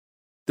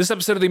This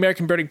episode of the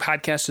American Birding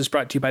Podcast is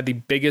brought to you by the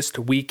biggest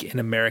week in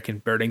American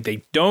birding.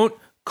 They don't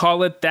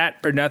call it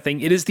that for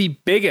nothing. It is the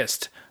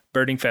biggest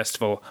birding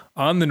festival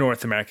on the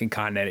North American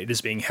continent. It is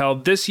being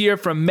held this year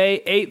from May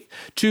 8th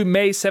to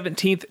May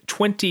 17th,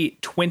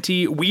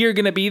 2020. We are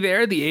going to be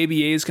there. The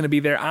ABA is going to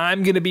be there.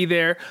 I'm going to be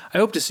there. I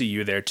hope to see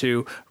you there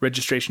too.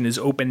 Registration is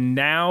open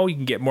now. You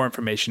can get more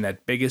information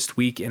at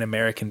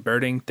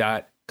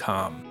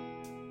biggestweekinamericanbirding.com.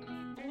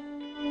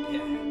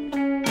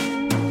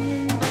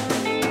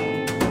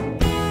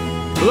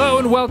 Hello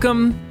and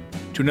welcome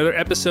to another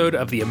episode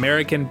of the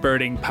American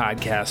Birding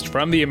Podcast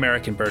from the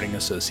American Birding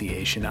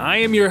Association. I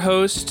am your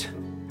host,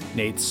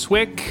 Nate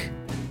Swick.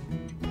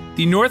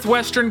 The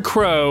northwestern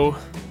crow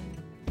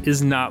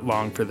is not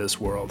long for this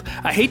world.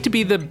 I hate to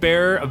be the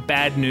bearer of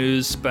bad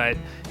news, but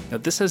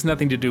this has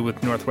nothing to do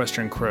with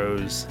northwestern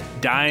crows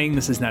dying.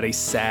 This is not a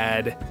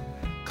sad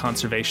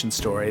conservation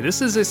story.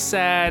 This is a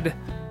sad,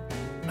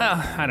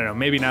 I don't know,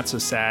 maybe not so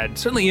sad,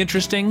 certainly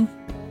interesting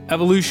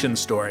evolution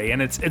story.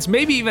 And it's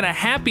maybe even a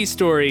happy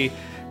story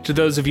to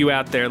those of you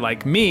out there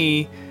like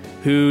me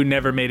who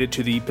never made it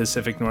to the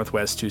Pacific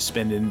Northwest to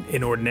spend an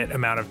inordinate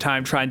amount of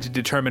time trying to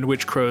determine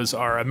which crows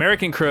are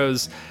American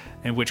crows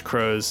and which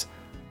crows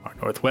are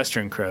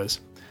northwestern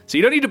crows. So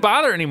you don't need to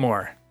bother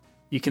anymore.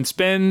 You can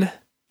spend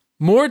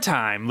more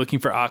time looking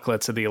for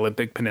auklets of the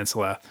Olympic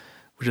Peninsula,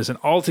 which is an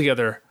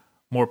altogether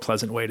more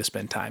pleasant way to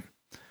spend time.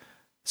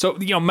 So,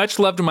 much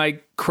love to my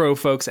crow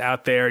folks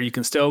out there. You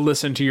can still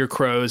listen to your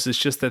crows. It's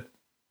just that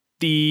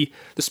the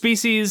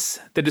species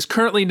that is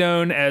currently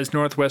known as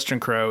northwestern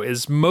crow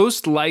is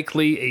most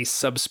likely a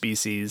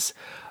subspecies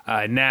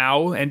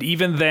now. And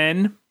even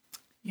then,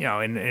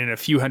 in a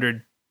few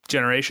hundred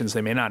generations,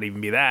 they may not even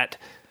be that.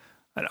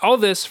 And all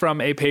this from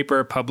a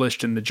paper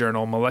published in the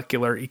journal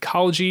Molecular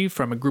Ecology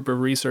from a group of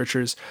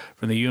researchers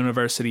from the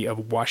University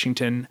of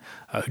Washington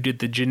who did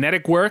the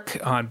genetic work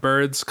on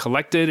birds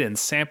collected and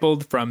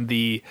sampled from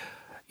the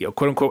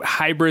quote-unquote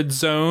hybrid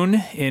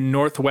zone in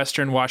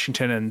northwestern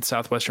Washington and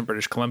southwestern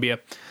British Columbia.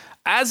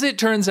 As it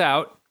turns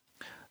out,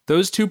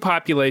 those two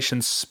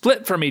populations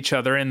split from each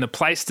other in the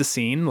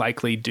Pleistocene,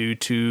 likely due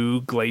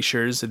to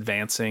glaciers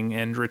advancing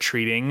and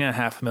retreating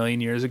 500,000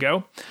 years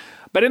ago.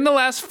 But in the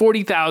last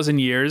 40,000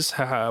 years,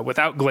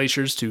 without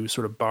glaciers to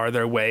sort of bar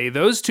their way,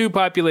 those two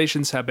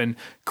populations have been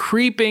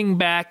creeping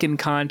back in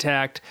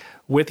contact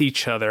with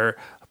each other,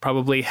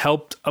 probably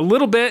helped a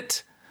little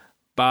bit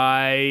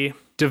by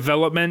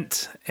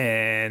development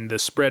and the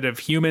spread of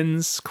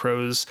humans.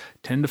 Crows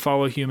tend to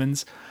follow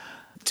humans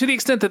to the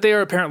extent that they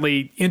are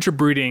apparently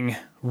interbreeding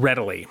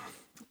readily.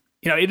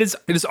 It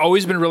has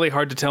always been really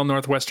hard to tell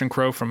northwestern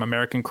crow from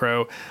American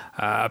crow.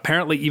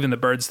 Apparently, even the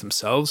birds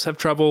themselves have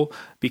trouble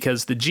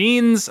because the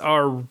genes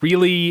are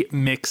really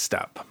mixed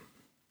up.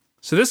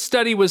 So this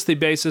study was the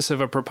basis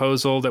of a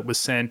proposal that was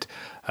sent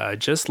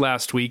just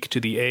last week to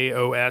the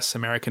AOS,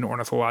 American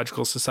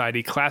Ornithological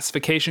Society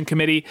Classification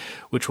Committee,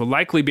 which will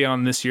likely be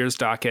on this year's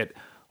docket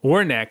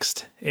or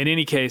next. In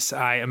any case,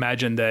 I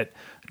imagine that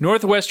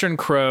northwestern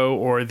crow,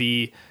 or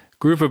the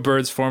group of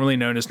birds formerly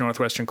known as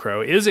northwestern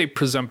crow, is a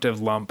presumptive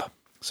lump.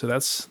 So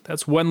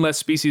that's one less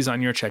species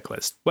on your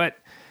checklist. But,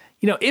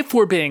 if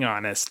we're being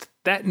honest,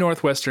 that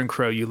northwestern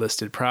crow you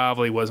listed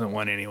probably wasn't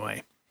one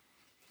anyway.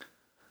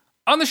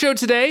 On the show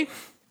today,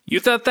 you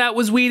thought that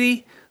was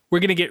weedy? We're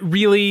going to get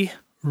really,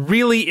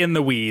 really in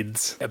the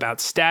weeds about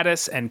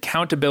status and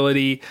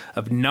countability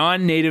of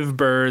non-native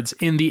birds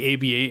in the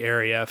ABA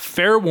area.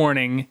 Fair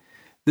warning,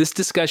 this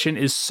discussion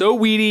is so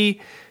weedy,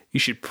 you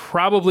should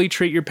probably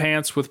treat your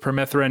pants with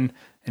permethrin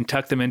and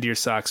tuck them into your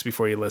socks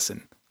before you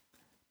listen.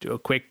 Do a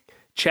quick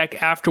check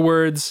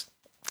afterwards.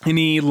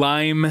 Any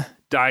Lyme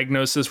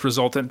diagnosis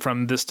resultant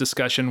from this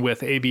discussion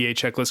with ABA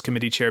Checklist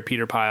Committee Chair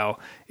Peter Pyle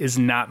is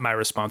not my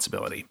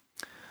responsibility.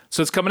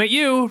 So it's coming at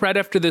you right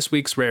after this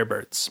week's Rare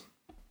Birds.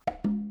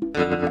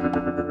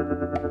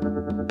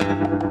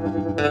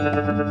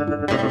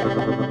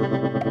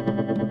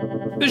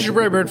 This is your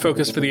Rare Bird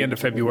Focus for the end of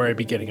February,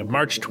 beginning of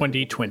March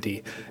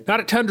 2020.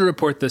 Not a ton to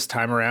report this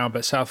time around,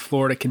 but South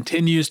Florida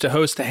continues to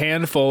host a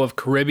handful of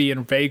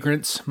Caribbean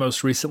vagrants,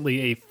 most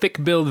recently a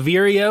thick-billed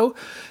vireo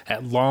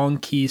at Long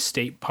Key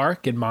State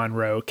Park in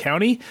Monroe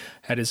County.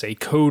 That is a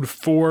Code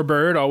 4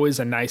 bird, always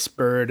a nice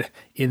bird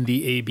in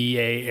the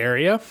ABA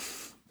area.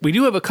 We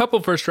do have a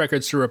couple first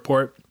records to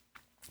report,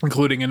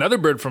 including another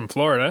bird from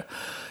Florida,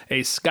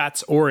 a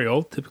Scott's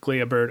oriole, typically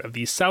a bird of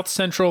the south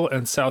central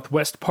and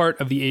southwest part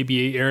of the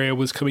ABA area,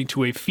 was coming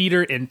to a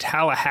feeder in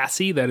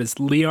Tallahassee, that is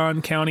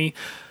Leon County.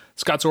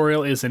 Scott's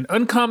oriole is an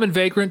uncommon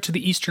vagrant to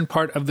the eastern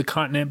part of the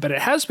continent, but it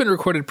has been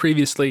recorded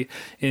previously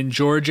in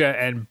Georgia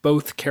and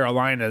both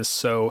Carolinas,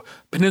 so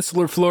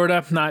peninsular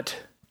Florida, not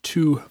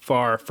too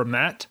far from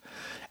that.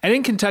 And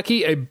in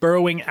Kentucky, a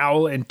burrowing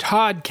owl in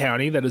Todd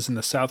County, that is in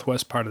the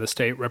southwest part of the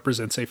state,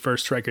 represents a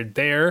first record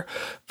there.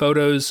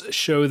 Photos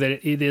show that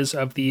it is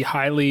of the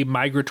highly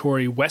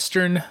migratory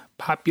western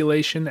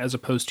population as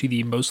opposed to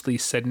the mostly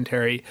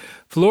sedentary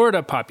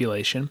Florida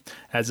population,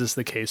 as is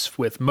the case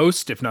with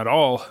most, if not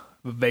all,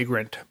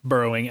 vagrant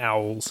burrowing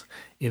owls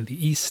in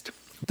the east.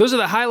 Those are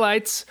the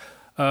highlights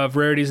of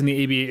rarities in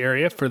the ABA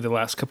area for the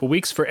last couple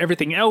weeks. For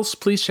everything else,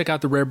 please check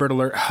out the Rare Bird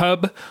Alert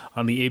Hub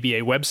on the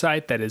ABA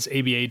website. That is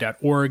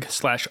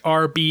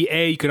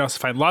aba.org/RBA. You can also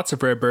find lots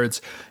of rare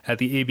birds at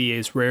the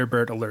ABA's Rare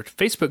Bird Alert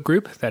Facebook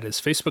group. That is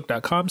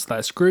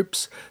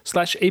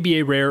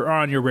facebook.com/groups/ABA Rare, or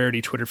on your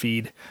Rarity Twitter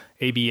feed,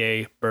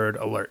 ABA Bird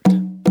Alert.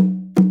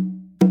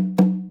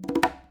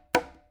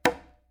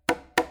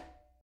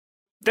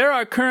 There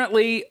are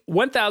currently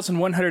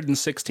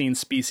 1,116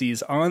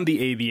 species on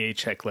the ABA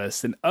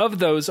checklist, and of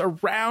those,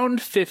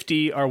 around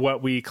 50 are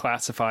what we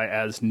classify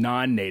as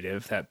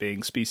non-native, that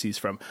being species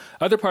from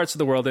other parts of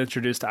the world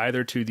introduced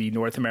either to the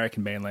North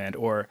American mainland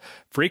or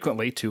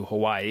frequently to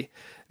Hawaii.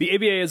 The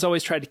ABA has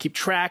always tried to keep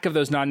track of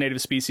those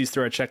non-native species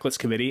through our checklist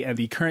committee, and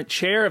the current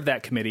chair of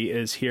that committee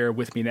is here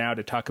with me now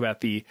to talk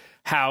about the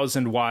hows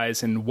and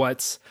whys and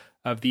whats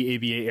of the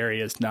ABA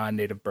area's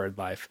non-native bird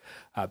life.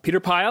 Peter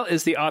Pyle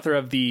is the author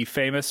of the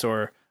famous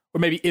or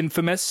maybe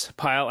infamous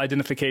Pyle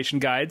Identification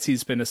Guides.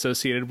 He's been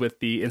associated with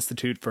the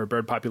Institute for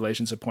Bird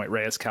Populations of Point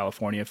Reyes,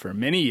 California for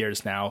many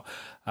years now.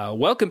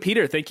 Welcome,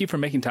 Peter. Thank you for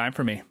making time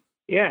for me.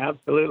 Yeah,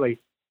 absolutely.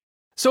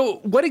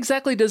 So what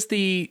exactly does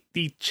the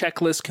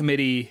checklist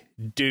committee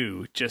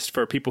do, just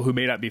for people who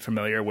may not be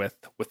familiar with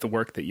the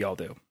work that y'all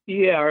do?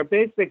 Yeah, our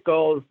basic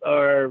goals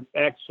are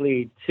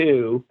actually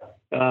two.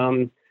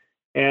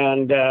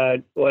 And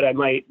what I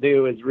might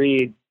do is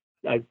read.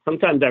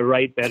 Sometimes I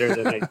write better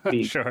than I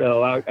speak. Sure.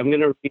 So I'm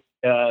going to read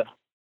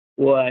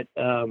what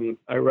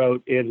I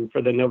wrote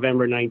for the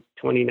November 9th,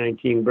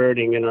 2019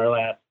 birding in our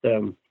last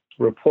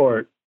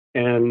report.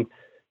 And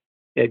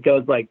it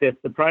goes like this.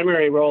 The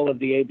primary role of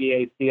the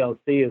ABA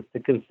CLC is to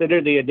consider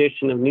the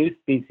addition of new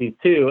species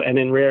to, and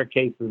in rare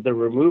cases, the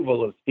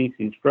removal of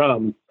species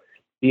from,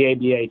 the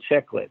ABA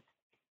checklist.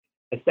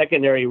 A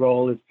secondary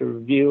role is to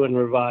review and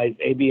revise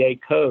ABA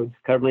codes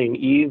covering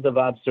ease of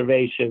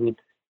observation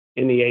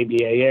in the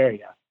ABA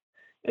area.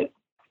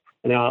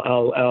 And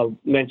I'll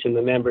mention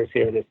the members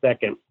here in a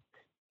second.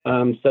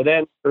 So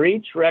then for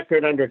each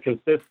record under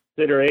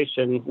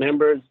consideration,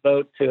 members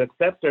vote to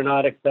accept or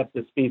not accept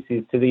a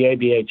species to the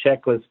ABA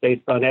checklist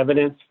based on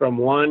evidence from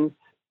one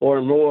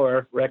or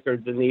more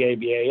records in the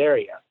ABA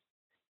area.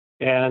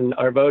 And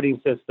our voting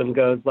system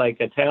goes like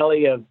a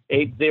tally of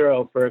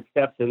 8-0 for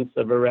acceptance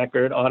of a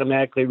record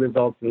automatically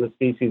results in the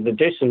species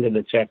addition to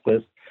the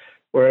checklist,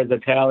 whereas a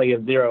tally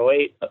of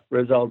 0-8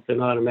 results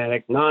in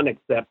automatic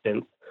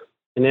non-acceptance.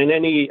 And then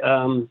any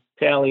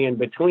tally in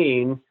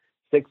between,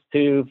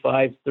 6-2,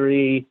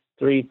 5-3,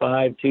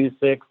 3-5,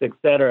 2-6,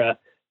 etc.,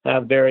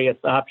 have various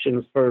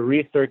options for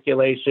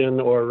recirculation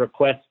or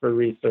requests for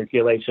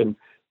recirculation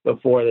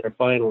before they're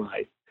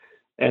finalized.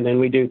 And then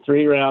we do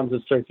 3 rounds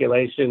of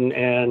circulation,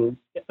 and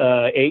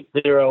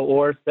 8-0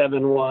 or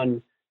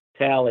 7-1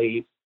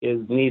 tally is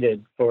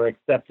needed for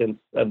acceptance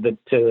of to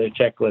the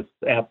checklist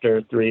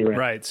after 3 rounds.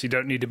 Right. So you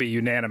don't need to be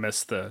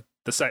unanimous the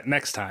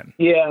next time.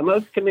 Yeah,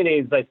 most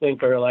committees I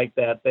think are like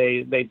that.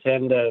 They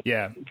tend to,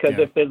 because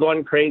if there's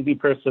one crazy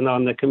person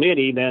on the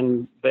committee,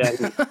 then that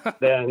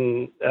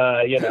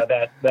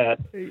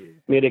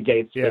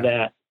mitigates for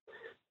that.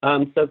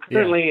 So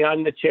currently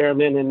I'm the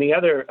chairman, and the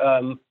other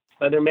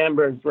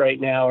members right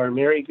now are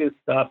Mary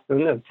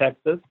Gustafson of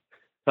Texas,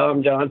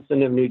 Tom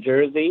Johnson of New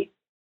Jersey,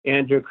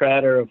 Andrew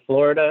Crater of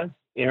Florida,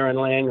 Aaron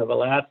Lang of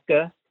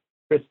Alaska,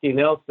 Christy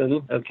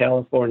Nelson of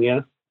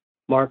California,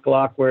 Mark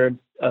Lockwood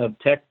of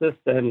Texas,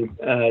 and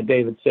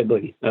David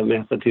Sibley of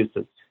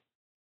Massachusetts.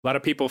 A lot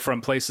of people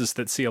from places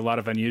that see a lot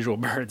of unusual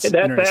birds,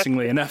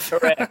 interestingly enough.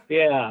 Correct,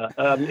 yeah.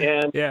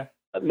 And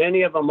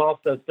many of them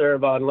also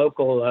serve on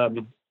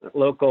local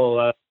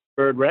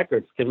bird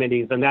records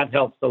committees, and that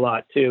helps a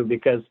lot too,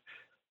 because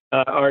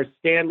our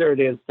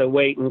standard is to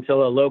wait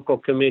until a local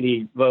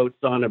committee votes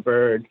on a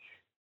bird,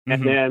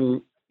 and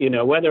then,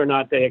 whether or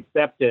not they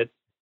accept it,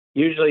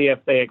 usually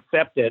if they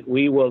accept it,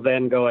 we will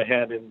then go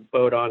ahead and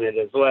vote on it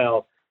as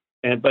well.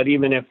 But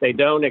even if they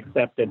don't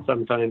accept it,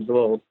 sometimes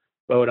we'll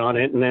vote on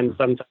it, and then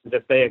sometimes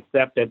if they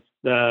accept it,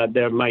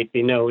 there might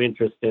be no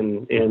interest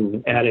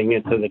in adding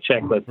it to the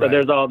checklist. So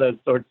there's all those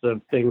sorts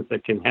of things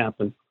that can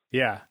happen.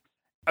 Yeah.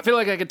 I feel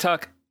like I could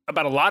talk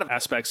about a lot of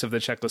aspects of the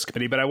checklist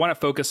committee, but I want to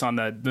focus on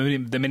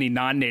the many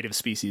non-native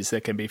species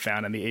that can be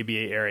found in the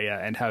ABA area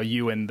and how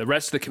you and the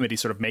rest of the committee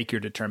sort of make your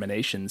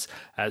determinations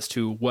as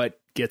to what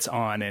gets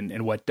on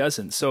and what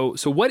doesn't. So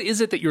what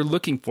is it that you're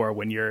looking for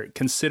when you're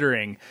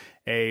considering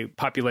a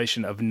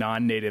population of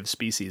non-native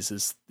species?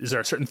 Is there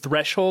a certain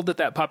threshold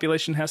that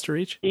population has to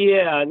reach?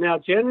 Yeah. Now,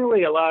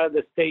 generally, a lot of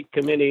the state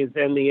committees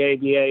and the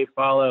ABA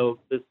follow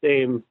the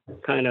same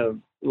kind of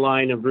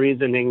line of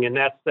reasoning, and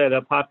that's that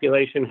a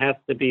population has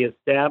to be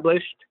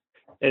established.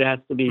 It has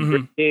to be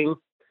breeding.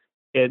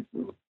 It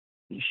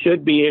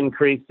should be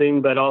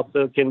increasing, but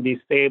also can be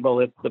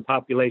stable if the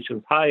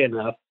population's high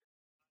enough.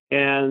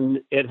 And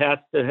it has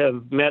to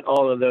have met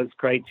all of those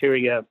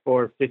criteria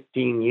for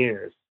 15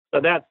 years. So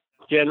that's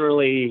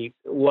generally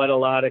what a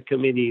lot of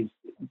committees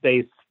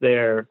base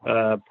their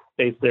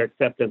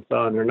acceptance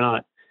on or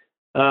not.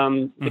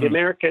 The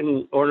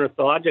American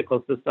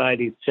Ornithological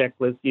Society's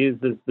checklist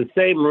uses the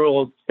same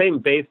rules, same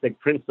basic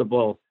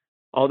principle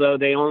although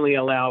they only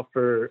allow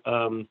for,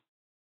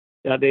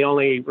 they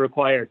only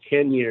require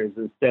 10 years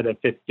instead of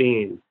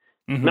 15.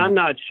 And I'm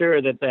not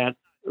sure that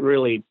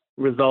really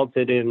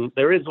resulted in,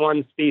 there is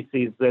one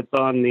species that's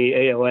on the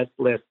AOS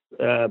list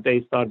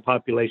based on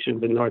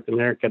populations in North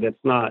America that's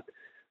not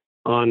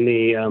on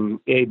the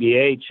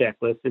ABA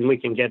checklist, and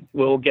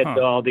we'll get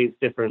to all these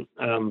different.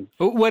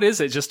 What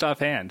is it, just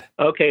offhand?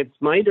 Okay, it's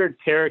mitered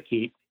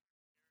parakeet.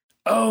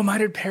 Oh,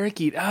 mitered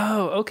parakeet.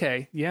 Oh,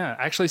 okay. Yeah,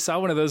 I actually saw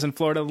one of those in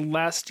Florida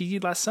last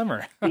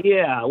summer.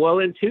 Yeah, well,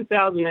 in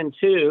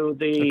 2002,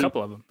 a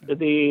couple of them. The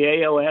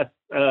AOS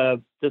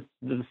just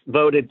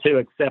voted to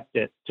accept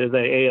it to the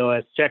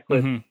AOS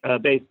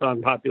checklist based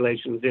on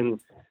populations in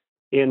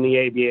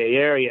the ABA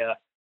area.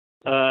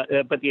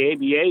 But the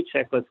ABA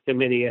checklist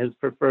committee has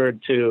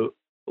preferred to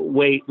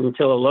wait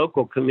until a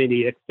local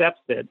committee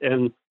accepts it.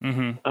 And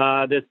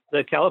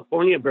the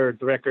California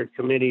Birds Record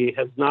Committee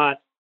has not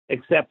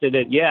accepted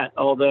it yet,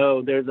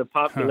 although there's a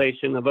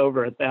population of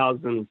over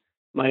 1,000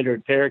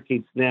 mitered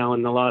parakeets now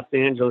in the Los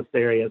Angeles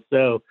area.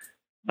 So,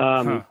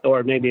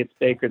 or maybe it's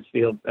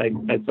Bakersfield, I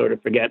sort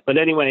of forget. But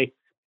anyway,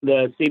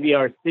 the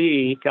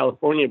CBRC,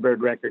 California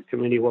Bird Record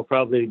Committee, will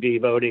probably be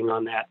voting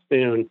on that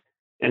soon.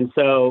 And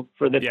so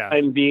for the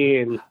time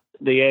being,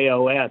 the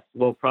AOS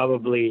will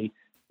probably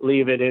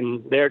leave it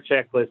in their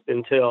checklist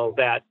until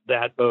that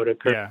vote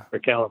occurs for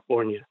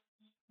California.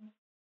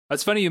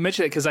 It's funny you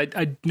mentioned it because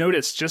I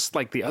noticed just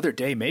like the other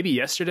day, maybe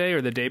yesterday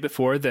or the day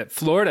before, that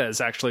Florida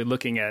is actually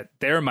looking at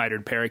their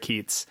mitered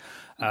parakeets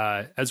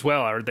as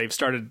well. Or they've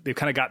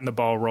kind of gotten the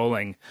ball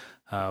rolling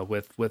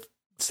with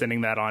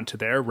sending that on to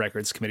their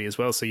records committee as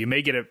well. So you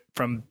may get it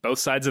from both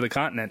sides of the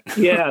continent.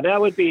 Yeah,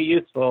 that would be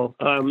useful.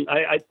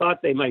 I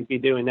thought they might be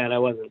doing that. I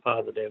wasn't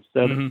positive.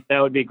 So that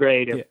would be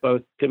great if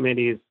both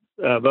committees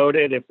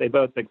voted. If they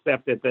both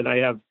accept it, then I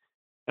have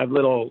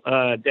little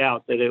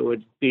doubt that it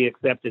would be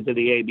accepted to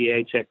the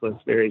ABA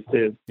checklist very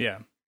soon. Yeah.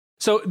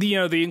 So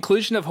the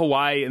inclusion of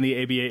Hawaii in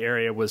the ABA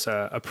area was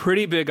a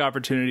pretty big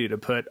opportunity to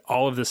put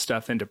all of this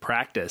stuff into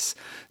practice.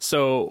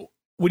 So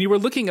when you were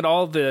looking at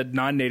all the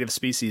non-native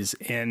species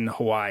in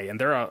Hawaii, and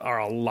there are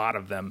a lot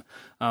of them,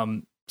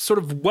 sort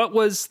of what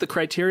was the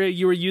criteria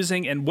you were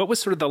using, and what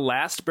was sort of the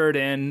last bird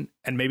in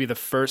and maybe the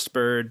first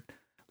bird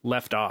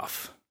left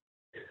off?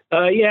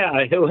 Yeah,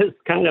 it was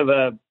kind of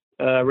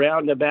a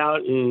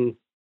roundabout and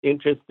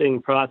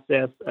interesting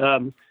process.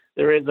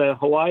 There is a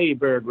Hawaii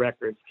Bird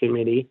Records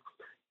Committee,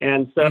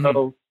 and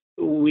so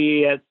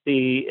we on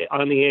the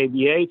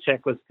ABA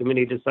checklist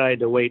committee decided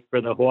to wait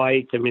for the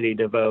Hawaii committee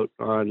to vote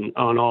on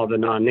all the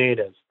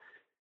non-natives.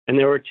 And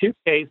there were two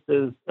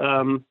cases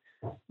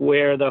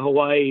where the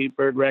Hawaii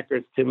Bird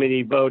Records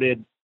Committee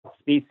voted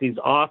species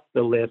off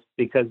the list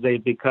because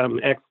they'd become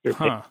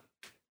extirpated.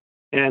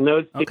 And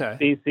those two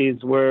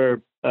species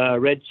were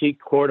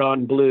red-cheeked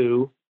cordon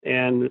bleu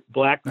and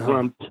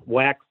black-rumped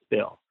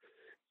waxbill.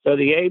 So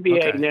the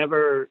ABA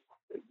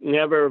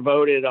never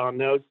voted on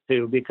those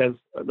two because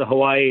the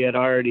Hawaii had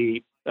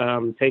already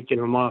taken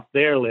them off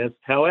their list.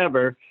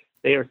 However,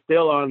 they are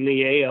still on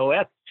the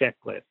AOS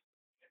checklist.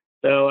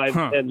 So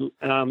I've been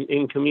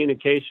in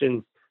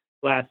communication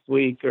last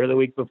week or the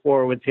week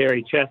before with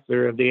Terry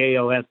Chesser of the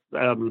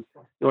AOS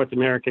North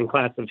American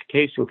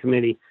Classification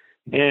Committee,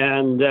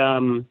 and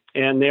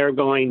they're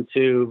going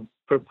to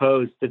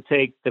propose to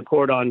take the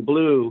cordon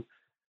bleu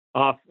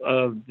off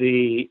of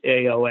the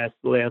AOS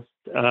list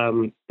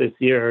this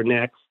year or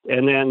next.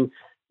 And then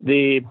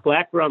the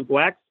black rump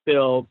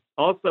waxbill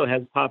also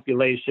has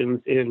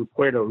populations in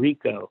Puerto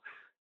Rico.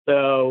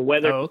 So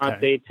whether or not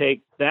they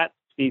take that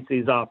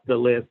species off the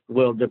list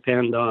will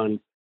depend on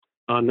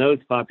those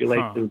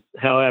populations.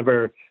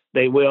 However,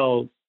 they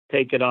will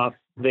take it off.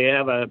 They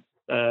have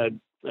a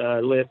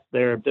list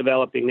they're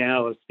developing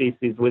now of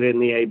species within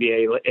the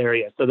ABA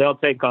area. So they'll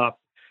take off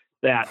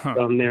that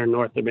from their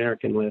North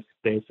American list,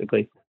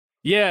 basically.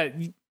 Yeah,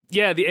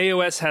 the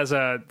AOS has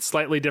a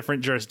slightly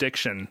different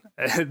jurisdiction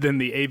than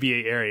the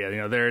ABA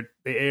area. The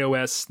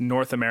AOS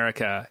North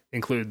America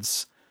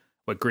includes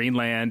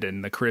Greenland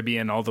and the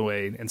Caribbean all the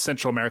way, and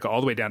Central America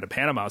all the way down to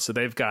Panama. So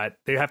they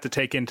have to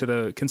take into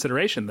the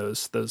consideration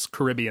those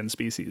Caribbean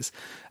species.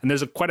 And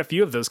there's quite a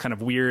few of those kind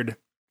of weird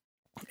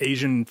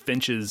Asian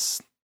finches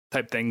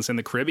type things in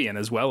the Caribbean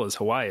as well as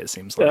Hawaii, it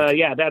seems like.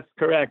 Yeah, that's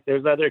correct.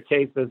 There's other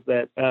cases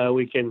that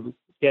we can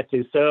get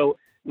to. So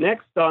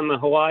next on the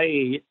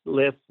Hawaii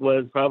list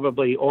was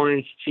probably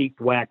orange-cheeked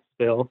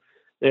waxbill.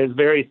 There's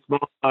very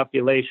small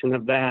population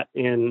of that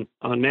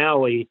on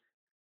Maui.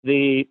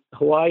 The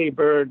Hawaii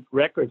Bird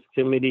Records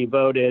Committee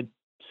voted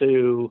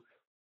to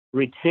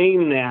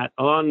retain that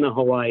on the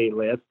Hawaii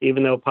list,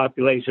 even though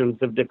populations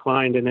have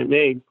declined and it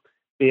may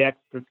be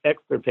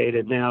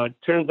extirpated now. It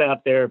turns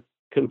out they're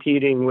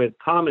competing with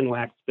common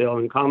waxbill,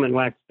 and common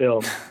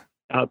waxbill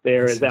out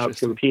there is out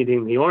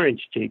competing the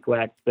orange-cheeked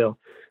waxbill.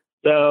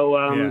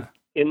 So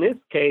in this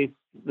case,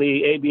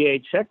 the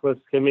ABA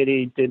checklist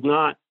committee did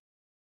not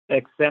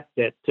accept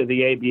it to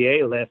the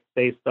ABA list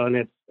based on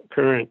its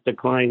current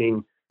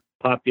declining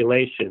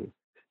population.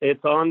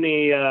 It's on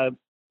the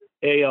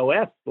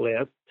AOS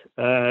list.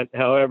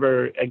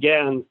 However,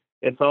 again,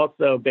 it's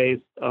also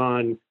based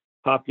on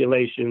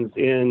populations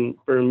in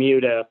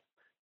Bermuda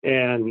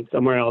and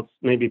somewhere else,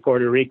 maybe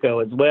Puerto Rico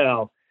as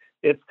well.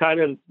 It's kind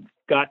of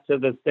got to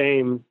the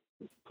same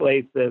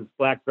place as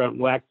black drum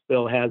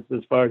waxbill has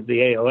as far as the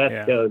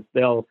AOS goes.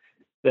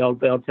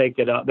 They'll take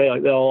it off.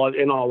 They'll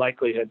in all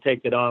likelihood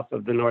take it off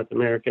of the North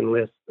American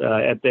list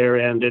at their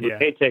end, and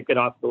they take it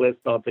off the list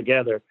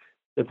altogether,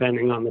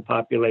 depending on the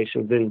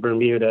populations in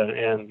Bermuda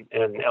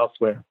and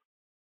elsewhere.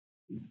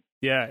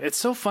 Yeah, it's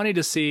so funny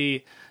to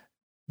see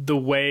the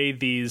way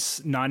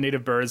these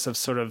non-native birds have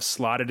sort of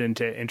slotted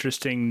into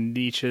interesting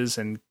niches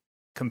and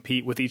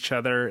compete with each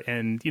other.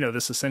 And,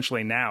 this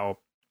essentially now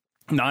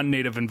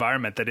non-native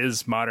environment that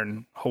is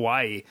modern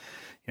Hawaii.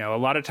 A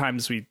lot of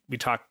times we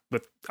talk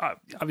with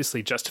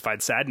obviously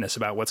justified sadness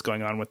about what's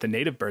going on with the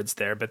native birds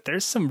there, but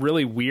there's some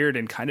really weird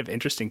and kind of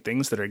interesting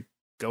things that are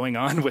going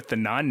on with the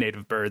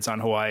non-native birds on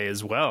Hawaii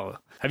as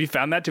well. Have you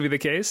found that to be the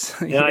case?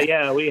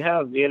 Yeah, we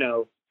have,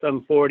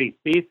 some 40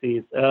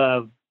 species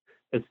of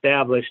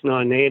established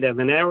non-native,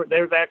 and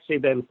there's actually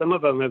been, some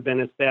of them have been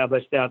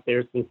established out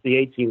there since the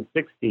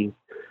 1860s.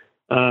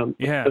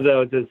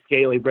 Those is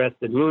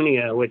scaly-breasted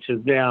munia, which is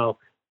now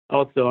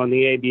also on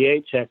the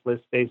ABA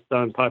checklist based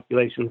on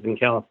populations in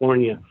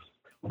California.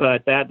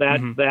 But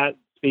that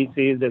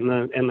species and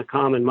the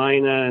common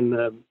myna and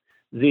the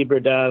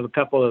zebra dove, a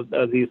couple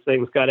of these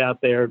things got out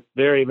there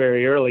very,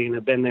 very early and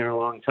have been there a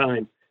long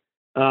time.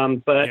 There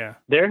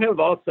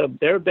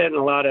have been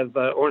a lot of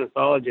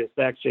ornithologists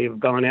actually have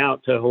gone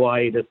out to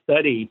Hawaii to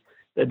study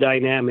the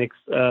dynamics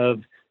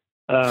of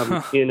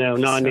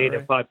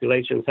non-native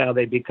populations, how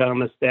they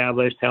become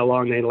established, how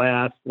long they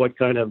last, what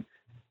kind of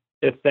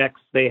effects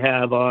they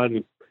have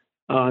on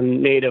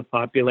native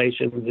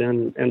populations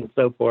and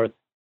so forth.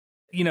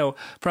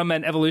 From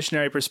an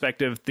evolutionary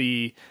perspective,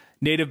 the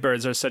native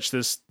birds are such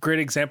this great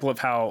example of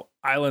how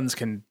islands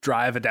can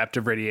drive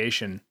adaptive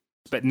radiation.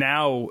 But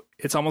now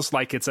it's almost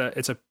like it's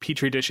a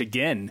petri dish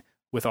again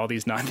with all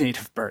these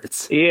non-native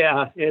birds.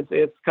 Yeah,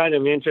 it's kind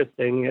of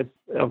interesting.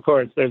 Of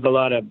course, there's a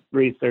lot of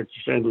research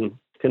and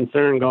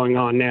concern going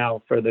on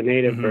now for the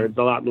native birds,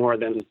 a lot more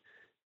than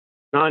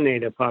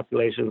non-native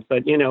populations.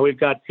 But, we've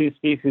got two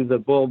species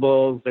of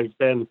bulbuls. There's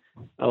been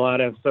a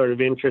lot of sort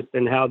of interest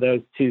in how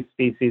those two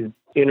species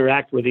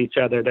interact with each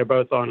other. They're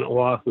both on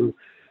Oahu.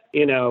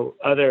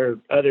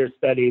 Other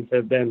studies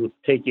have been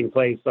taking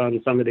place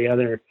on some of the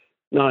other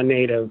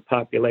non-native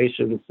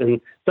populations.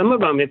 And some of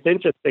them, it's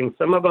interesting,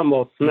 some of them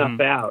will snuff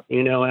out,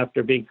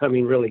 after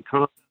becoming really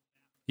common.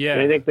 Yeah.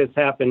 And I think this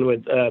happened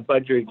with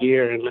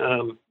budgerigir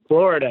in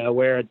Florida,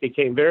 where it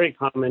became very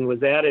common,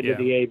 was added to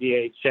the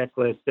ABA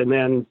checklist, and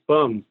then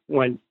boom,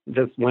 went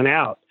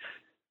out,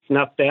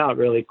 snuffed out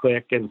really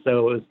quick, and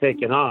so it was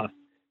taken off.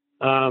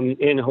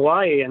 In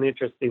Hawaii, an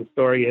interesting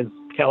story is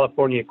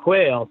California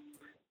quail,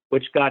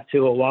 which got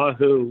to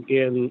Oahu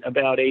in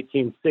about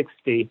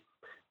 1860.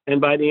 And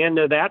by the end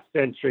of that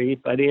century,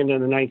 by the end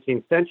of the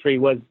 19th century,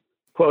 was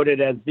quoted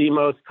as the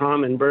most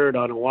common bird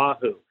on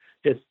Oahu,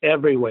 just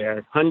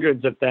everywhere,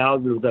 hundreds of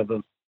thousands of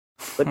them.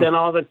 But then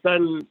all of a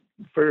sudden,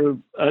 for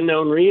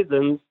unknown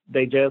reasons,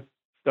 they just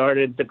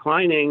started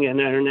declining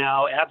and are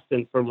now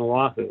absent from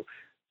Oahu.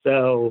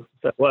 So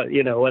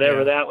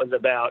whatever that was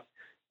about,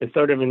 it's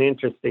sort of an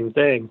interesting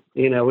thing.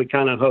 We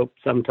kind of hope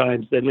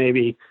sometimes that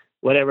maybe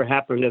whatever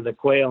happened to the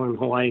quail in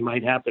Hawaii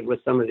might happen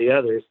with some of the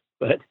others,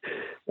 but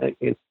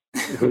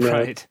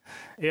right.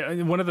 Yeah.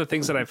 One of the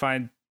things that I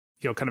find,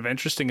 kind of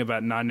interesting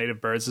about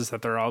non-native birds is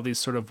that there are all these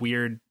sort of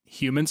weird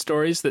human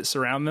stories that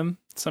surround them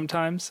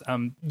sometimes.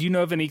 Do you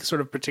know of any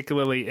sort of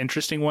particularly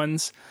interesting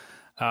ones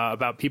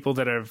about people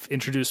that have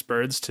introduced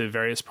birds to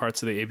various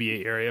parts of the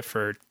ABA area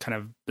for kind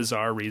of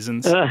bizarre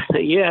reasons?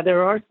 Yeah,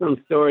 there are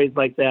some stories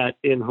like that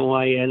in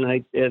Hawaii,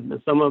 and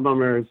some of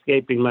them are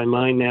escaping my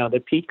mind now. The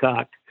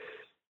peacock,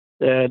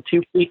 the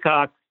two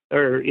peacocks,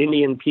 or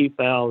Indian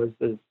peafowl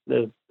is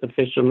the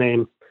official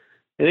name.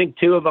 I think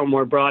two of them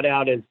were brought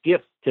out as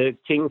gifts to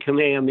King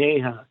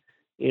Kamehameha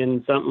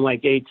in something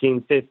like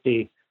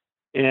 1850.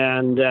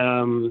 And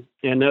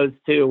those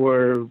two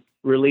were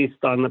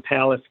released on the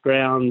palace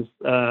grounds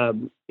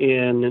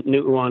in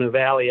Nu'uanu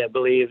Valley, I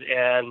believe.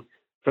 And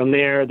from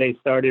there, they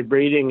started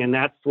breeding, and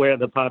that's where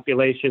the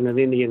population of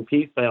Indian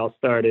peafowl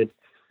started.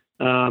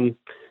 A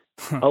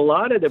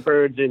lot of the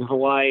birds in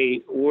Hawaii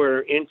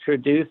were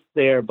introduced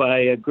there by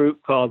a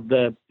group called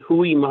the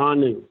Hui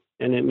Manu,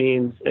 and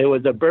it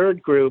was a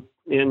bird group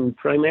in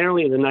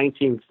primarily the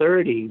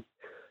 1930s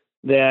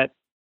that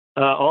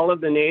all of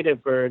the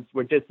native birds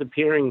were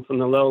disappearing from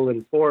the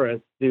lowland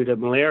forest due to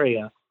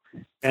malaria.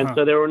 And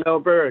so there were no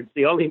birds.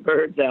 The only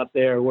birds out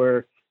there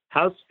were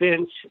house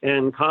finch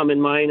and common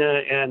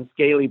myna and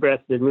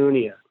scaly-breasted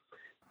munia.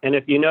 And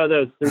if you know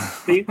those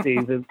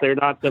species, they're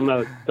not the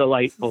most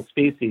delightful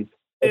species.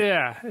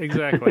 Yeah,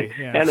 exactly.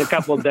 Yeah. And a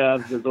couple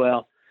doves as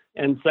well.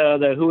 And so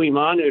the Hui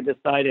Manu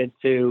decided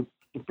to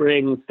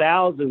bring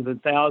thousands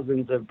and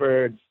thousands of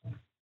birds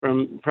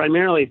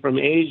primarily from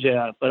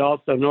Asia, but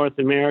also North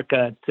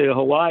America, to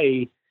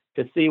Hawaii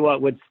to see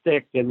what would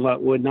stick and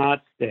what would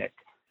not stick.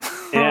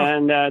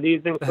 And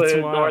these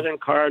include northern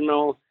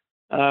cardinal,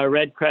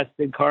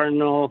 red-crested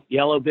cardinal,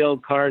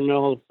 yellow-billed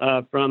cardinal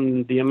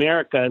from the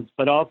Americas,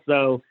 but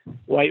also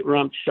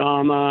white-rumped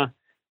shama,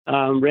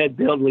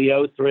 red-billed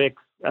leothrix,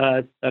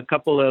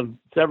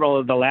 several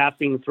of the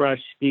laughing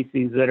thrush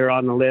species that are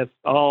on the list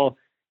all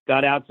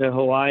got out to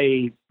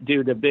Hawaii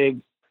due to big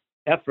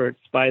efforts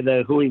by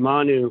the Hui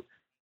Manu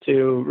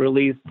to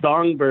release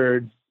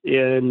songbirds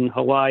in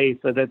Hawaii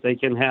so that they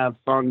can have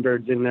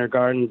songbirds in their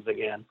gardens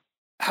again.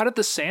 How did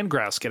the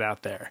sandgrouse get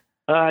out there?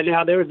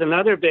 Now, there was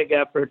another big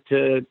effort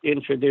to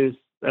introduce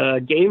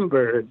game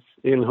birds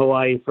in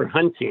Hawaii for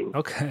hunting.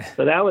 Okay.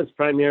 So that was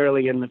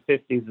primarily in the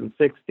 50s and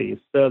 60s.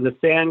 So the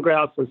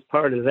sandgrouse was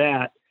part of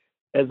that,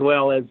 as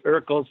well as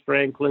Urkel's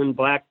francolin,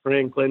 black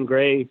francolin,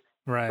 gray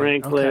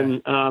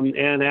francolin,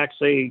 and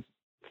actually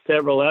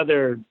several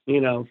other,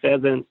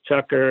 pheasant,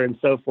 chukar, and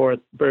so forth,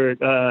 bird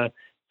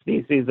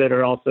species that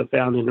are also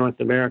found in North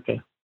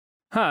America.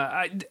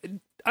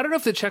 I don't know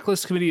if the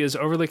checklist committee is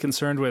overly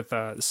concerned with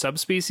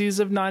subspecies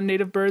of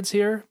non-native birds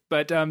here,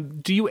 but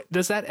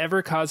does that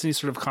ever cause any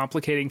sort of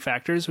complicating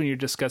factors when you're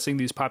discussing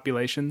these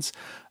populations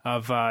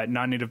of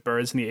non-native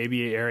birds in the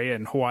ABA area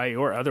in Hawaii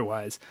or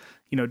otherwise?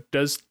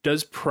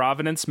 Does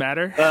provenance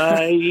matter?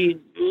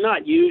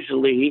 Not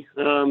usually,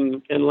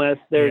 unless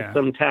there's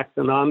some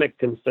taxonomic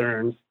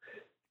concerns.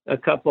 A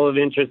couple of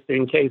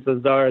interesting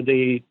cases are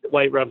the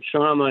white-rumped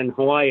shama in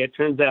Hawaii. It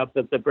turns out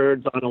that the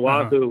birds on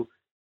Oahu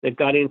that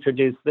got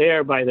introduced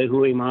there by the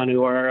Hui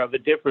Manu are of a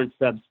different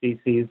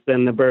subspecies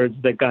than the birds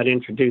that got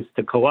introduced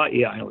to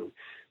Kauai Island.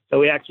 So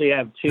we actually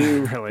have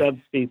two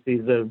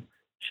subspecies of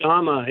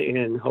shama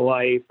in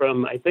Hawaii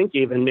from, I think,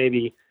 even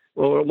maybe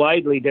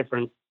widely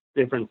different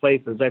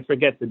places. I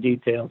forget the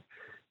details.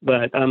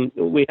 But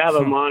we have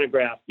a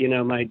monograph.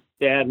 My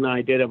dad and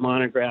I did a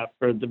monograph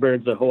for the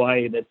birds of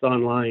Hawaii that's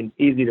online,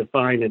 easy to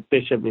find at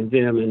Bishop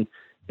Museum, and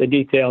the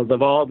details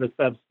of all the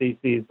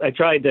subspecies. I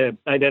tried to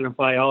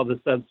identify all the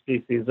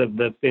subspecies of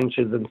the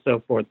finches and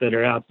so forth that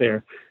are out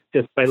there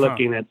just by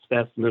looking at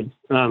specimens.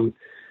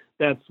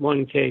 That's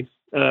one case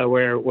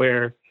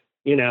where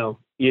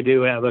you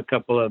do have a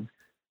couple of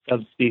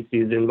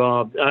subspecies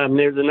involved.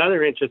 There's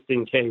another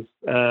interesting case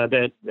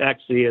that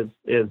actually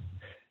is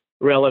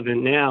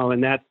relevant now,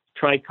 and that's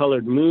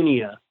tricolored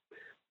munia,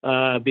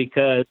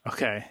 because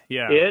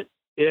it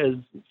is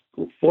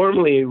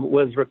formerly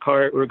was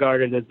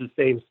regarded as the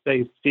same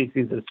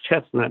species as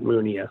chestnut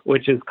munia,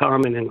 which is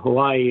common in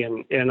Hawaii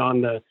and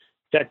on the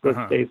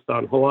checklist based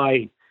on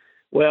Hawaii.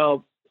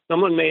 Well,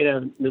 someone made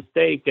a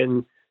mistake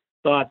and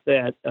thought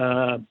that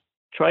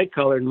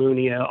tricolored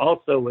munia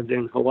also was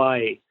in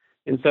Hawaii.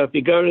 And so if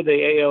you go to the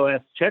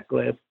AOS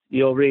checklist,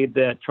 you'll read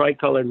that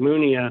tricolored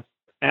munia,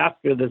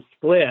 after the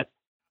split,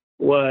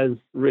 was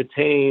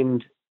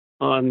retained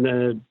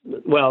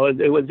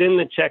it was in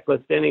the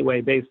checklist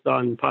anyway, based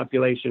on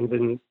populations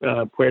in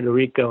Puerto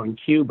Rico and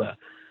Cuba.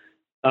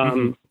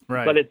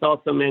 But it's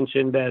also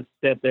mentioned that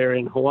they're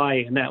in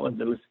Hawaii, and that was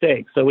a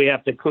mistake. So we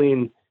have to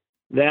clean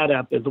that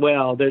up as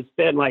well. There's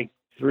been like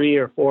 3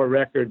 or 4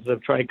 records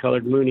of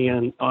tricolored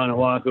munia on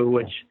Oahu,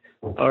 which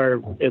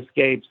are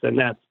escapes, and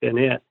that's been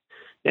it.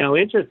 Now,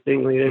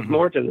 interestingly, there's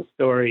more to the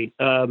story.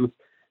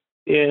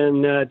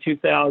 In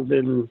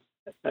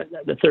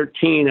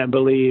 2013, I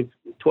believe,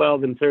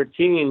 12 and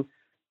 13,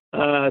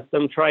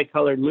 some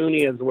tricolored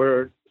munias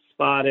were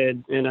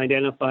spotted and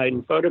identified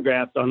and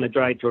photographed on the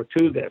dry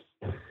Tortugas.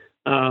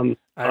 I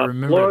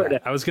remember Florida.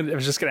 That. I was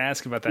just going to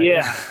ask about that.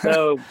 Yeah.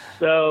 so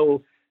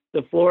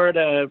the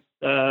Florida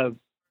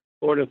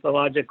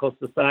Ornithological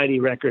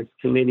Society Records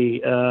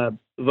Committee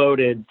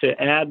voted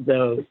to add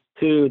those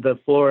to the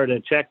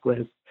Florida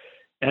checklist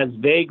as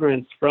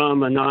vagrants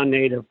from a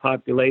non-native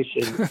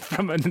population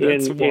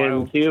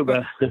in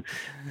Cuba.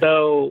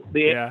 So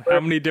how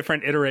many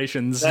different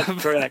iterations of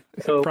correct.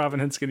 So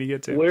provenance can you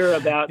get to? We're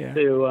about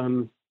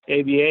to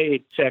ABA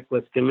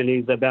checklist committee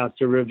is about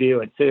to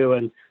review it too,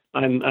 and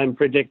I'm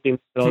predicting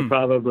they'll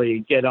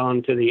probably get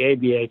on to the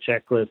ABA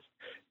checklist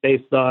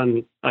based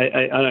on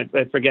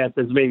I forget,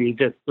 there's maybe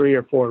just 3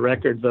 or 4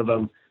 records of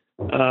them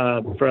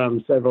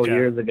from several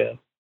years ago.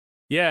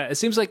 Yeah, it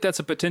seems like that's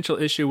a potential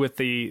issue with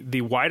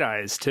the white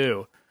eyes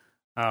too.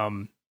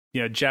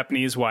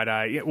 Japanese white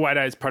eye. White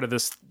eye is part of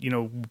this,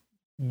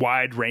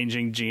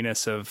 wide-ranging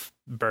genus of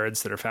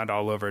birds that are found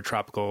all over the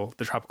tropical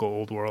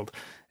old world.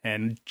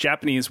 And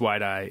Japanese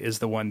white eye is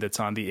the one that's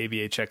on the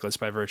ABA checklist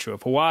by virtue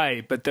of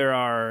Hawaii. But there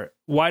are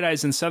white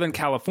eyes in Southern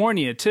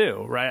California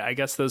too, right? I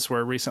guess those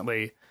were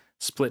recently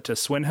split to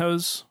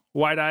Swinhoe's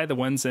white eye, the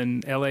ones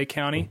in LA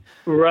County.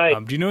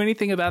 Right. Do you know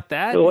anything about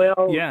that?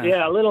 Well,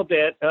 yeah, a little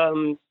bit.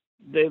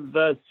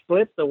 They've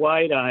split the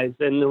white eyes,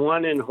 and the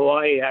one in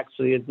Hawaii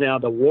actually is now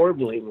the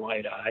warbling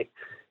white eye.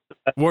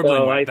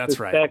 Warbling white, that's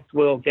right. I suspect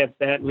we'll get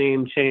that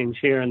name change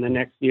here in the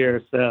next year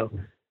or so.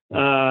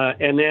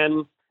 And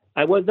then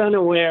I was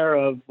unaware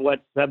of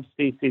what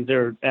subspecies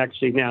are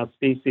actually now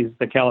species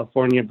the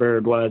California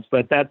bird was,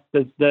 but that's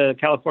the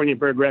California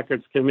Bird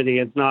Records Committee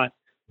has not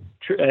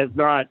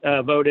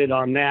voted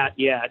on that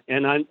yet,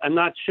 and I'm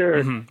not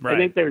sure. I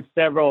think there's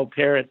several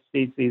parrot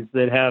species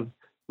that have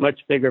much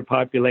bigger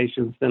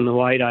populations than the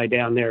white-eye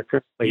down there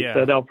currently. Yeah.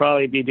 So they'll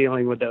probably be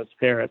dealing with those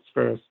parrots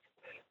first.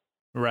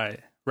 Right.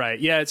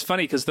 Yeah, it's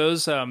funny because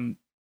those, when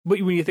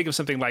you think of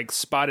something like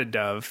spotted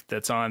dove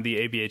that's on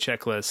the ABA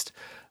checklist,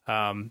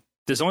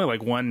 there's only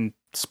like one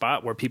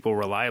spot where people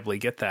reliably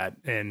get that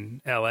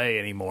in LA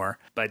anymore.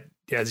 But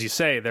as you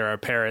say, there are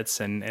parrots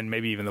and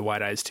maybe even the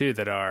white eyes too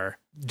that are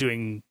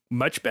doing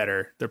much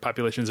better. Their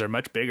populations are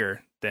much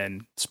bigger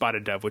than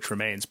spotted dove, which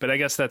remains. But I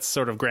guess that's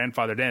sort of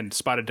grandfathered in.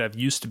 Spotted dove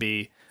used to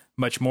be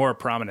much more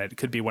prominent. It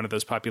could be one of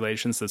those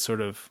populations that's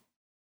sort of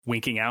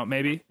winking out,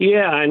 maybe.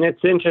 Yeah, and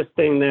it's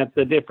interesting that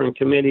the different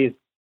committees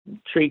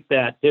treat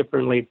that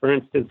differently. For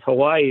instance,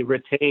 Hawaii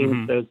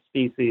retains those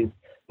species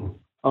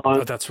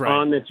on that's right.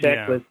 on the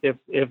checklist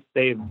if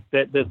they've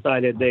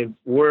decided they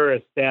were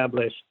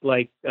established.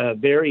 Like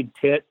varied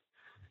tit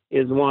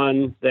is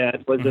one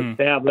that was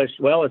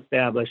well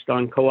established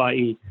on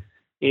Kauai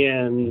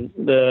in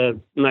the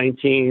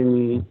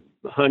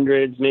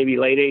 1900s, maybe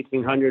late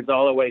 1800s,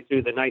 all the way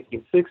through the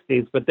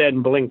 1960s, but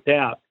then blinked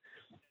out.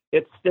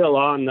 It's still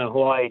on the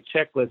Hawaii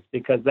checklist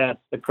because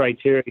that's the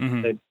criteria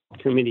the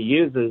committee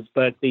uses.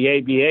 But the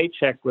ABA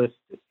checklist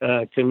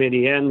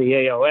committee and the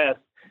AOS,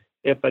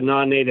 if a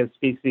non-native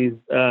species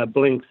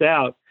blinks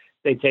out,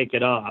 they take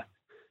it off.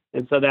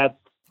 And so that's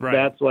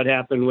what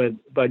happened with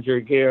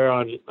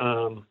budgerigir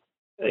on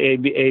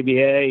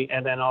ABA,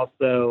 and then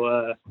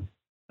also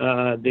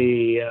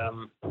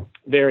the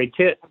very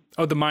tit.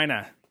 Oh, the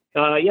Mina.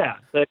 Yeah.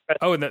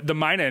 And the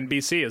Mina in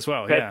BC as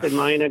well. Crested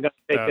Mina got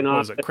taken off. What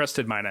was it?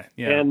 Crested Mina.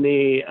 Yeah. And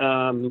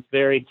the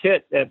very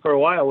tit for a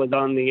while was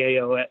on the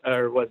AOS,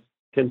 or was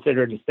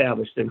considered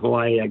established in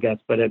Hawaii, I guess,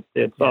 but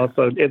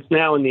it's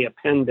now in the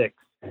appendix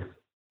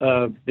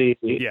of the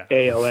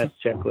AOS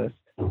checklist.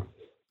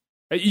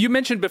 You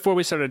mentioned before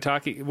we started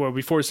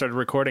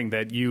recording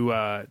that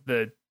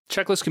the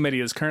checklist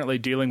committee is currently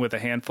dealing with a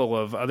handful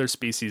of other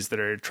species that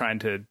are trying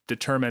to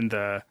determine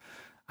the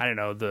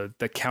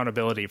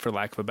countability, for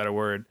lack of a better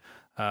word,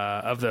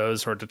 of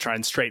those, or to try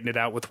and straighten it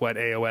out with what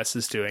AOS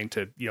is doing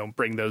to,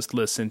 bring those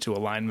lists into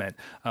alignment.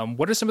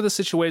 What are some of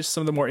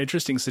the more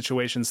interesting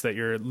situations that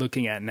you're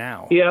looking at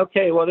now? Yeah,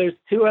 okay. Well, there's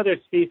two other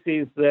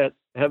species that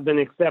have been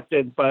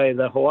accepted by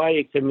the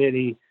Hawaii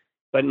committee,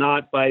 but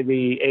not by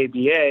the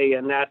ABA,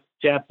 and that's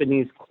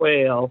Japanese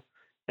quail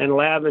and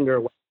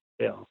lavender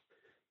whitetail.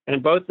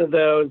 And both of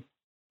those,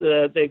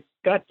 they've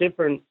got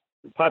different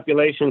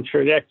population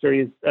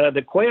trajectories.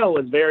 The quail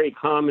was very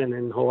common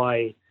in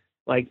Hawaii,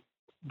 like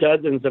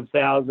dozens of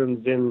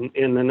thousands in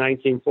the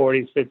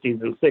 1940s,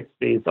 50s, and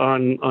 60s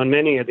on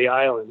many of the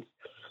islands.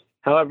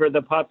 However,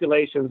 the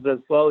populations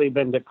have slowly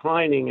been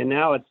declining, and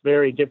now it's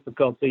very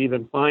difficult to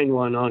even find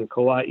one on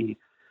Kauai.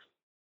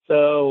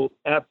 So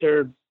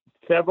after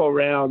several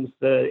rounds,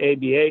 the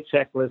ABA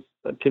checklist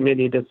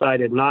committee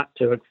decided not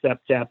to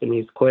accept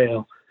Japanese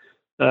quail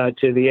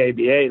to the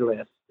ABA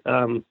list.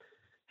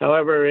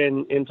 However,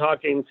 in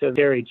talking to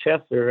Gary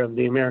Chesser of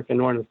the American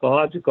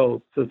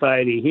Ornithological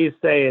Society, he's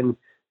saying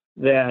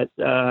that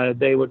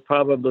they would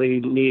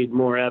probably need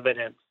more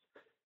evidence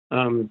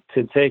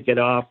to take it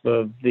off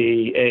of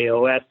the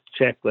AOS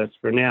checklist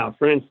for now.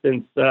 For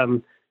instance,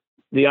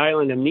 the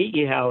island of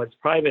Niihau is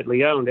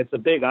privately owned. It's a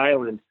big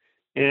island,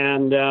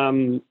 and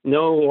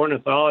no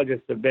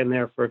ornithologists have been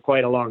there for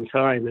quite a long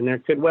time, and there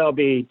could well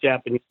be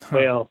Japanese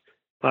quail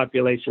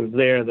populations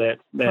there that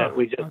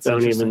we just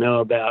don't even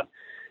know about.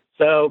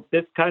 So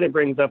this kind of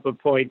brings up a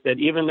point that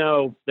even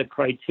though the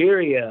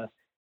criteria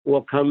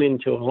will come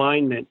into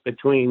alignment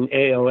between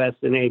AOS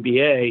and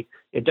ABA,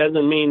 it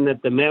doesn't mean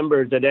that the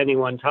members at any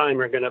one time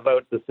are going to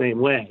vote the same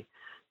way.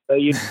 So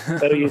you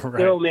right.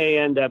 Still may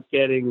end up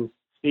getting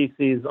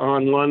species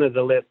on one of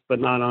the lists, but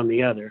not on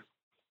the other.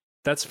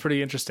 That's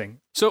pretty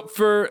interesting. So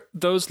for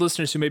those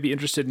listeners who may be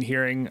interested in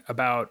hearing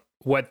about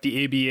what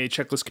the ABA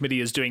Checklist Committee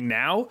is doing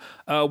now,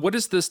 what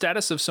is the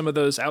status of some of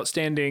those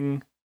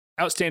outstanding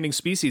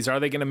species? Are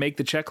they going to make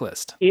the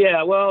checklist?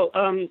 Yeah, well,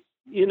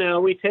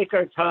 we take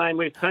our time.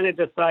 We've kind of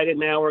decided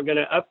now we're going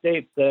to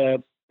update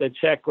the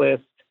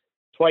checklist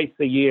twice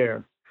a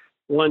year,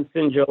 once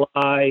in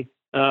July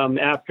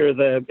after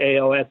the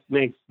AOS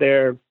makes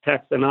their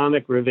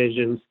taxonomic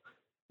revisions,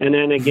 and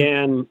then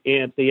again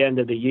at the end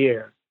of the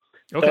year.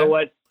 Okay. So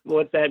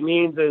what that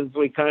means is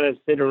we kind of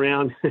sit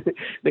around,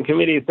 the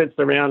committee sits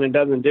around and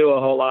doesn't do a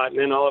whole lot, and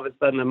then all of a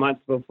sudden a month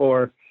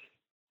before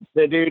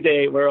the due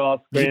date, we're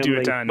all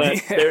scrambling.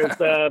 But there's,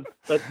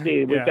 let's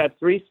see, we've got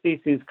 3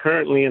 species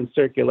currently in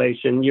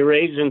circulation.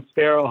 Eurasian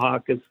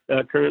sparrowhawk is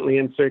currently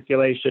in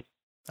circulation.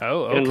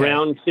 Oh, okay. In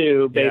round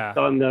 2, based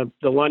on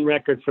the one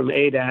record from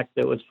ADAC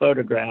that was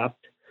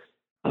photographed.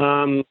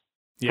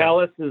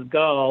 Pallas's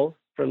gull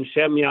from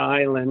Shemya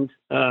Island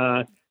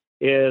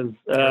is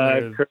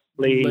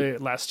currently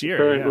last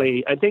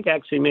year. I think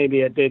actually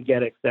maybe it did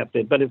get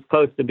accepted, but it's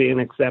close to being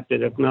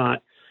accepted if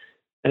not.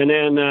 And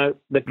then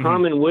the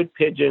common wood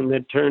pigeon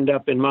that turned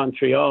up in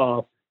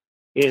Montreal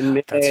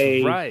in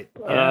May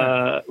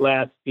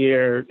last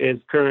year is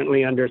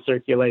currently under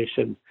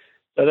circulation.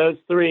 So those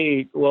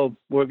three,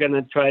 we're going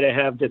to try to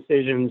have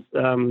decisions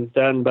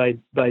done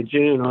by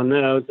June on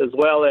those, as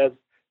well as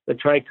the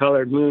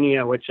tricolored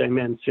munia, which I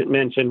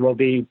mentioned will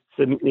be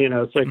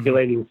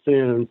circulating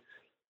soon.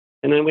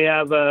 And then we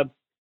have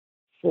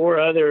 4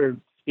 other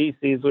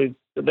species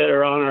that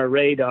are on our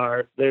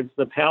radar. There's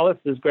the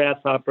Pallas's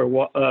grasshopper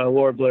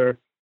warbler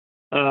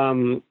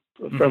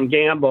from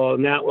Gamble,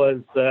 and that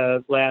was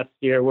last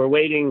year. We're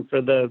waiting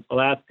for the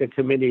Alaska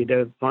Committee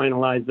to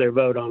finalize their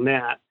vote on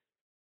that.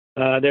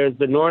 There's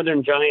the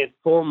northern giant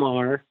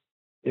fulmar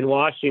in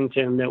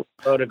Washington that was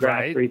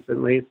photographed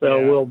recently.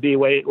 So we'll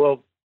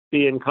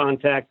be in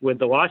contact with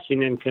the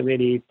Washington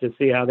Committee to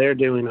see how they're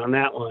doing on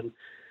that one.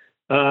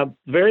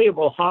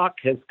 Variable hawk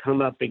has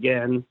come up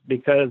again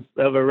because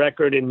of a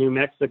record in New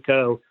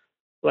Mexico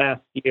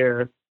last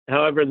year.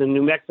 However, the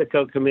New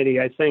Mexico Committee,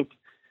 I think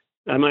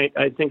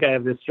I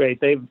have this straight.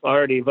 They've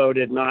already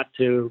voted not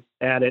to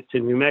add it to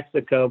New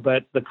Mexico,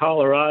 but the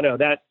Colorado,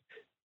 that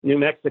New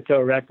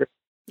Mexico record,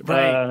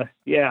 has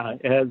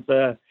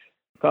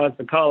caused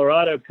the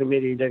Colorado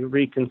Committee to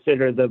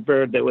reconsider the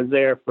bird that was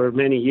there for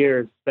many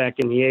years back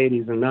in the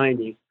 80s and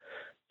 90s.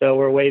 So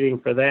we're waiting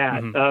for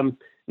that.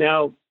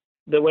 Now,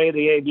 the way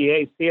the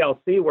ABA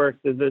CLC works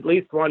is at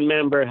least one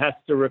member has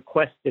to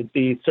request it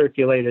be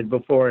circulated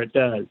before it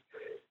does.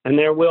 And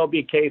there will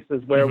be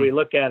cases where we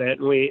look at it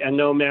and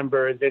no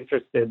member is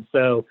interested.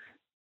 So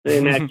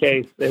in that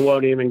case, it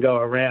won't even go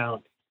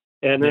around.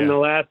 And then the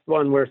last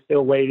one we're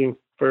still waiting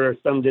for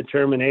some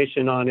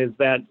determination on is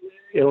that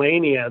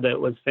Elania that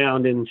was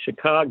found in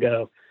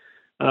Chicago.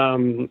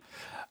 And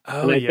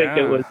I think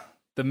it was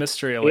the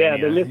mystery Elania. Yeah,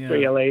 the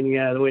mystery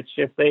Elania, which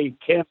if they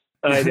can't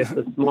decide it's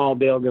the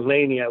small-billed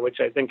Elania, which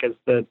I think is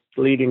the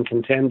leading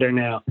contender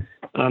now,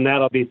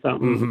 that'll be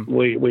something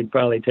we'd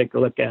probably take a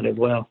look at as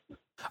well.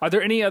 Are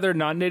there any other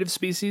non-native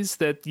species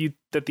that the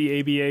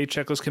ABA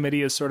Checklist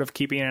Committee is sort of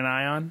keeping an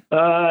eye on?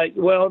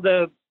 Well,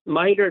 the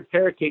mitered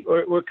parakeet,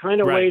 we're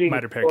kind of waiting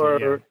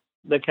for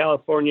the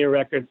California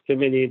Records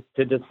Committee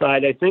to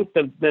decide. I think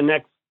the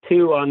next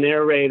 2 on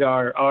their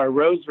radar are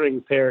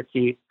rose-ring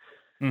parakeet,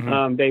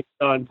 based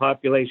on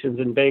populations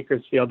in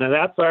Bakersfield. Now,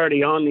 that's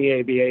already on the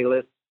ABA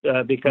list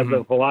because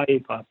of Hawaii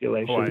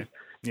populations.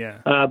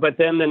 But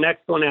then the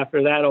next one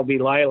after that will be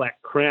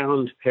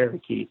lilac-crowned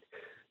parakeet,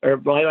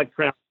 or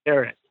lilac-crowned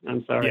parrot,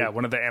 I'm sorry. Yeah,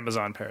 one of the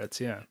Amazon parrots,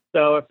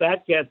 So if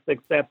that gets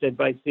accepted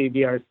by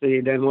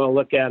CBRC, then we'll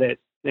look at it,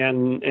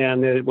 and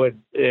it would,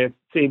 if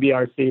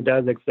CBRC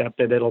does accept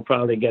it, it'll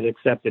probably get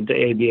accepted to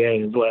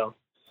ABA as well.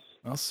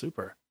 Well,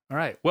 super. All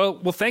right.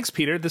 Well, thanks,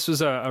 Peter. This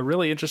was a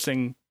really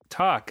interesting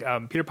talk.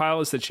 Peter Pyle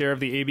is the chair of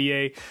the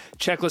ABA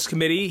Checklist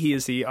Committee. He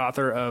is the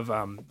author of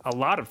a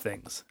lot of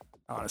things,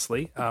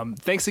 honestly.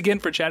 Thanks again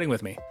for chatting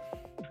with me.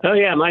 Oh,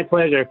 yeah, my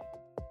pleasure.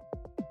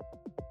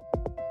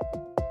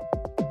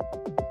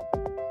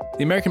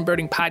 The American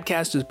Birding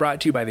Podcast is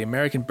brought to you by the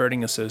American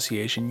Birding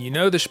Association. You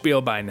know the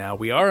spiel by now.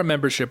 We are a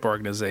membership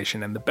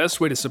organization, and the best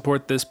way to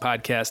support this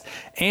podcast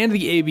and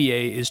the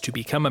ABA is to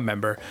become a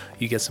member.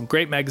 You get some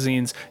great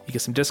magazines, you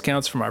get some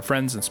discounts from our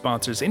friends and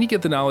sponsors, and you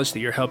get the knowledge that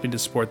you're helping to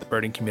support the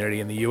birding community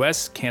in the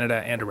U.S.,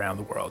 Canada, and around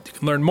the world. You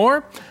can learn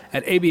more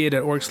at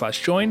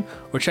aba.org/join,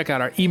 or check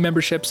out our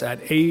e-memberships at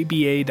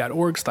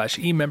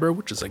aba.org/emember,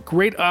 which is a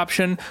great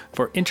option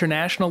for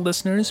international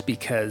listeners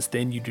because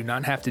then you do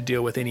not have to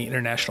deal with any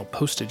international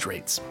postage rates.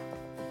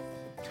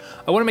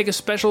 I want to make a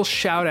special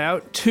shout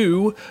out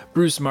to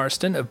Bruce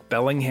Marston of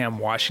Bellingham,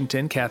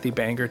 Washington, Kathy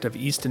Bangert of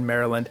Easton,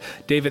 Maryland,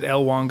 David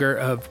Elwanger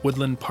of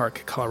Woodland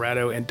Park,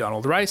 Colorado, and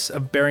Donald Rice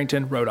of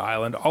Barrington, Rhode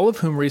Island, all of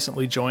whom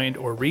recently joined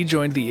or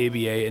rejoined the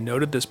ABA and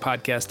noted this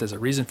podcast as a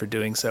reason for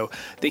doing so.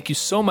 Thank you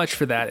so much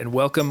for that, and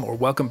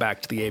welcome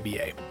back to the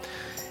ABA.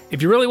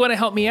 If you really want to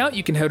help me out,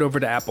 you can head over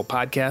to Apple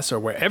Podcasts or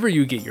wherever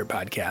you get your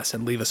podcasts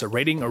and leave us a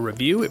rating or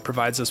review. It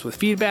provides us with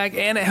feedback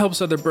and it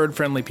helps other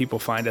bird-friendly people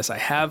find us. I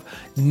have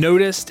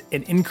noticed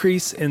an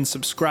increase in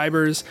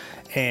subscribers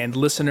and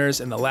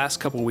listeners in the last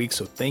couple weeks,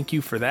 so thank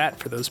you for that.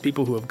 For those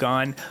people who have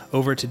gone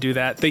over to do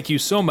that, thank you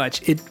so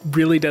much. It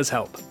really does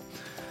help.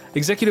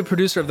 Executive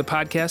producer of the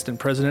podcast and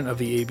president of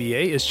the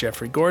ABA is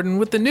Jeffrey Gordon,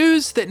 with the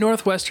news that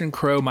Northwestern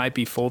Crow might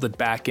be folded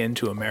back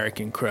into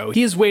American Crow.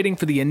 He is waiting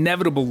for the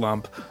inevitable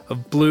lump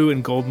of blue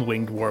and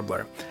golden-winged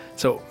warbler.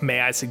 So may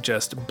I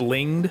suggest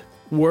blinged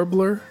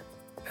warbler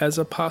as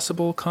a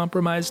possible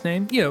compromise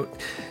name?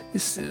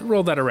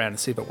 Roll that around and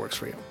see if it works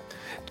for you.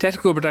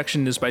 Technical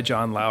production is by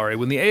John Lowry.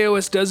 When the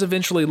AOS does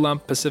eventually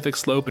lump Pacific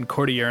Slope and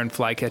Cordilleran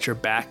Flycatcher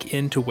back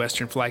into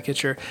Western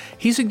Flycatcher,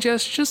 he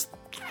suggests just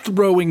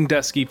throwing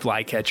Dusky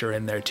Flycatcher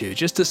in there too,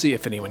 just to see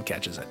if anyone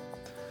catches it.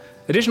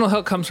 Additional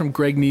help comes from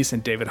Greg Neese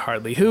and David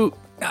Hartley, who,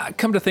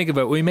 come to think of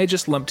it, we may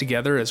just lump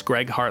together as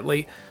Greg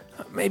Hartley,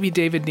 maybe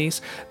David Neese,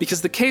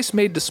 because the case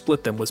made to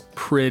split them was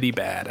pretty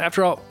bad.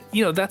 After all,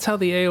 that's how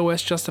the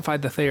AOS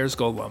justified the Thayer's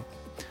Gold Lump.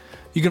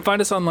 You can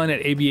find us online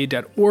at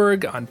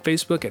aba.org, on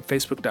Facebook at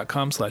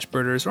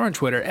facebook.com/birders, or on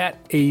Twitter at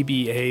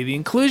ABA. The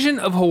inclusion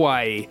of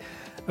Hawaii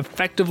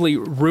effectively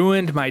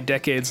ruined my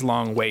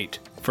decades-long wait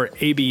for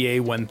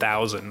ABA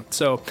 1000.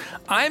 So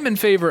I'm in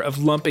favor of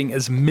lumping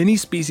as many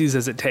species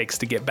as it takes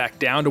to get back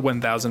down to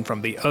 1000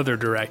 from the other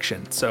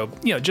direction. So,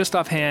 just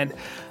offhand,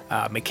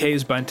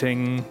 McKay's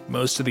bunting,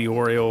 most of the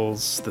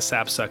orioles, the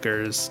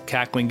sapsuckers,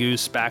 cackling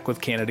goose back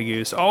with Canada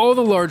goose, all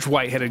the large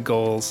white-headed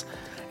gulls,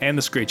 and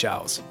the screech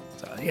owls.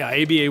 So,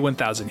 ABA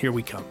 1000, here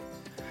we come.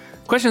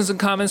 Questions and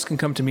comments can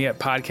come to me at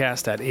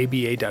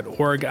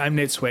podcast@aba.org. I'm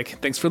Nate Swick.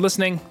 Thanks for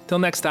listening. Till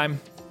next time.